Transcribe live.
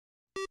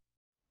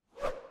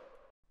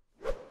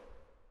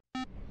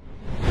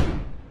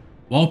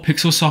While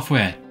Pixel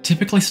software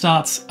typically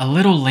starts a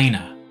little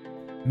leaner,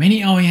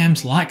 many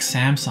OEMs like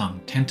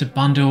Samsung tend to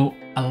bundle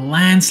a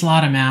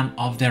landslide amount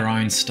of their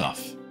own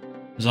stuff,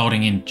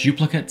 resulting in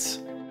duplicates,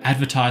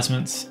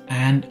 advertisements,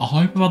 and a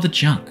hope of other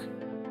junk,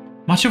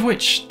 much of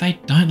which they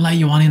don't let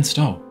you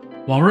uninstall.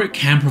 While root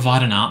can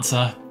provide an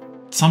answer,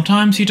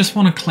 sometimes you just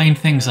want to clean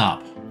things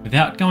up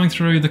without going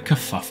through the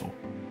kerfuffle.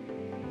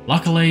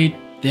 Luckily,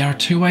 there are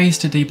two ways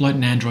to debloat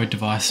an Android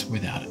device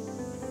without it.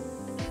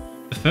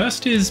 The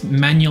first is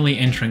manually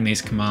entering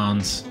these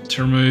commands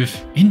to remove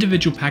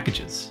individual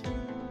packages.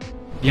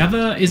 The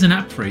other is an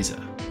app freezer,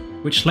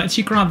 which lets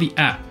you grant the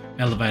app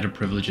elevated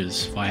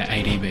privileges via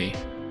ADB,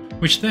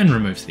 which then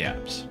removes the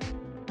apps.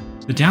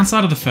 The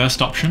downside of the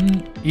first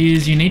option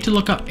is you need to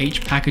look up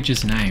each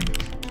package's name,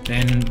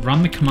 then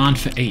run the command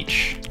for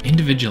each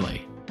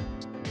individually.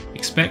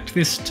 Expect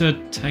this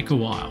to take a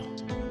while.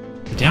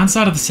 The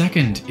downside of the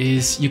second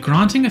is you're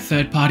granting a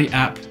third-party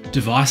app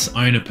device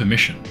owner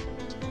permission,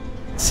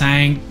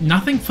 saying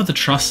nothing for the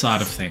trust side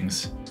of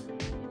things.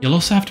 You'll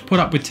also have to put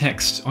up with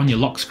text on your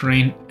lock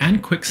screen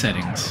and quick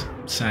settings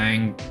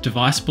saying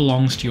device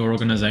belongs to your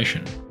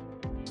organization.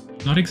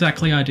 Not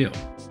exactly ideal.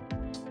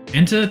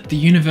 Enter the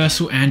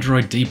Universal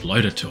Android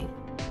Debloater tool,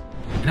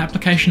 an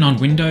application on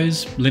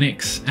Windows,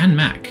 Linux, and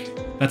Mac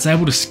that's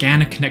able to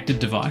scan a connected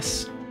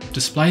device,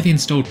 display the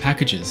installed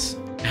packages,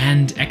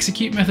 and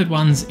execute Method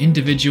 1's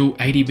individual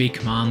ADB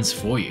commands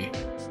for you.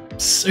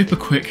 Super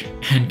quick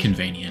and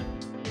convenient.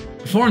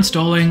 Before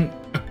installing,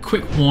 a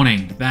quick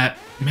warning that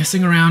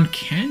messing around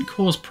can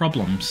cause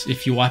problems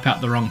if you wipe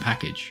out the wrong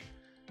package,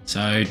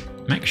 so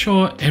make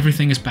sure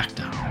everything is backed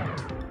up.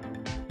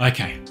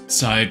 Okay,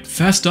 so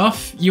first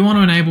off, you want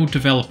to enable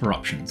developer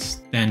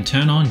options, then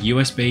turn on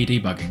USB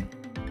debugging.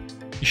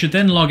 You should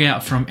then log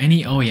out from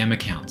any OEM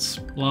accounts,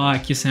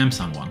 like your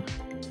Samsung one.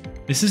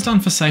 This is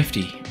done for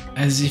safety,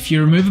 as if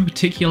you remove a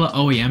particular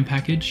OEM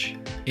package,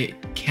 it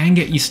can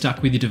get you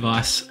stuck with your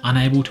device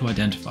unable to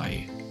identify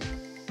you.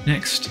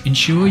 Next,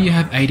 ensure you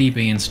have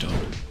ADB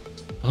installed.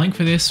 A link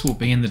for this will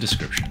be in the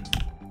description.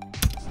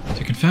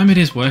 To confirm it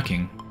is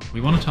working,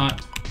 we want to type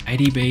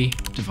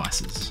ADB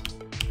devices.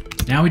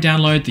 Now we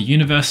download the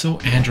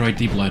Universal Android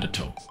Debloater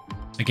tool.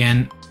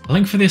 Again, a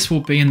link for this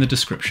will be in the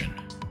description,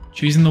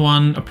 choosing the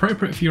one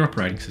appropriate for your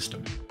operating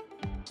system.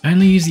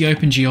 Only use the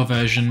OpenGL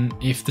version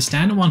if the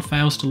standard one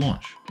fails to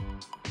launch.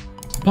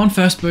 Upon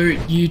first boot,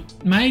 you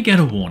may get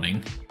a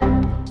warning.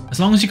 As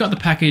long as you got the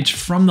package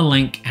from the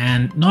link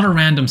and not a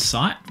random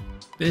site,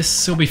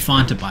 this will be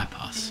fine to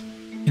bypass.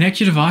 Connect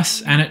your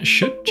device and it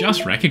should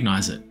just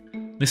recognize it,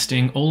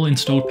 listing all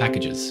installed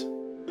packages.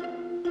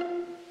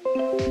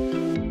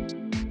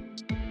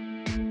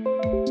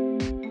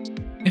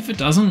 If it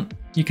doesn't,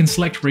 you can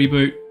select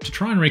reboot to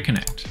try and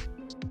reconnect.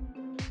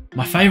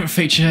 My favourite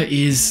feature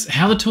is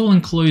how the tool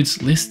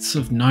includes lists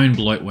of known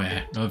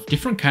bloatware of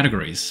different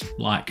categories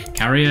like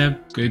carrier,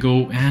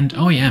 Google, and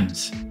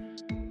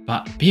OEMs.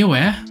 But be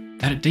aware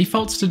that it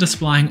defaults to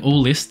displaying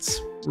all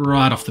lists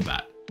right off the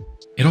bat.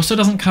 It also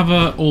doesn't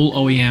cover all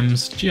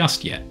OEMs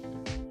just yet,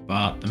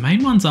 but the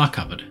main ones are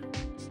covered.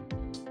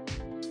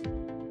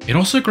 It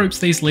also groups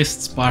these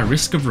lists by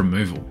risk of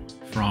removal,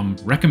 from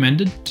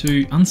recommended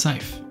to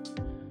unsafe.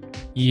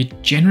 You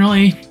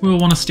generally will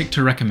want to stick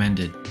to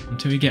recommended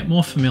until you get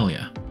more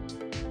familiar.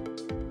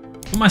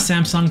 For my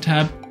Samsung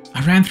Tab,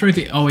 I ran through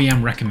the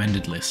OEM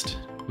recommended list,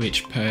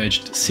 which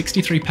purged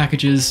 63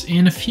 packages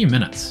in a few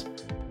minutes.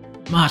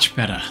 Much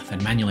better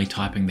than manually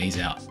typing these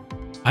out.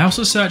 I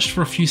also searched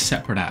for a few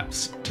separate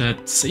apps to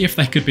see if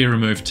they could be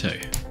removed too.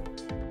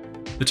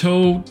 The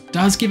tool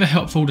does give a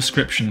helpful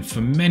description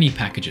for many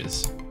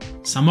packages,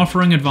 some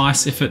offering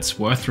advice if it's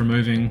worth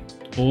removing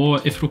or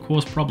if it'll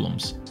cause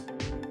problems.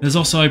 There's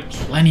also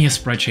plenty of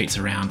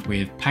spreadsheets around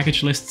with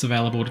package lists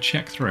available to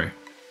check through,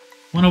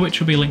 one of which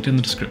will be linked in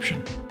the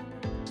description.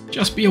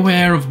 Just be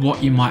aware of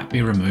what you might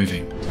be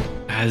removing,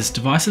 as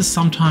devices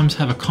sometimes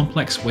have a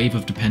complex weave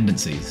of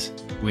dependencies,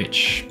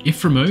 which,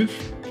 if removed,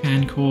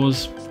 can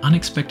cause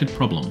unexpected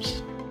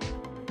problems.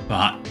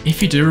 But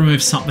if you do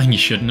remove something you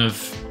shouldn't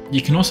have,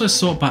 you can also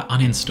sort by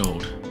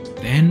uninstalled,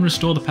 then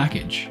restore the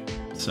package,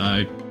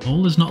 so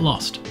all is not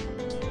lost.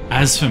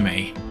 As for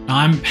me,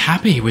 I'm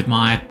happy with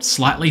my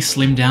slightly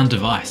slimmed down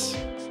device,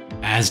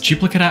 as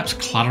duplicate apps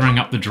cluttering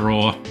up the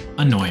drawer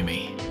annoy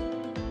me.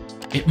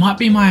 It might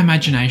be my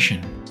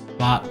imagination,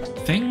 but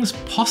things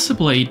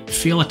possibly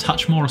feel a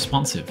touch more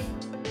responsive.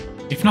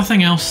 If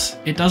nothing else,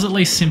 it does at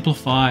least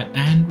simplify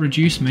and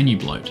reduce menu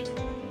bloat.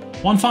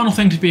 One final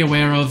thing to be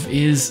aware of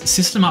is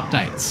system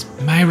updates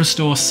may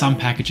restore some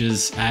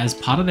packages as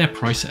part of their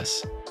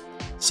process,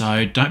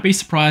 so don't be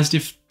surprised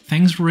if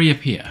things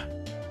reappear.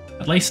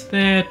 At least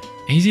they're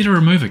easy to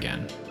remove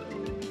again.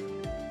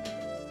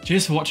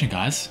 Cheers for watching,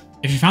 guys.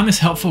 If you found this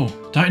helpful,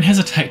 don't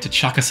hesitate to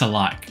chuck us a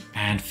like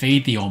and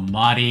feed the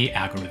almighty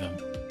algorithm.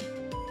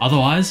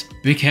 Otherwise,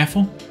 be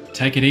careful,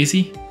 take it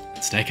easy,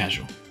 and stay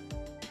casual.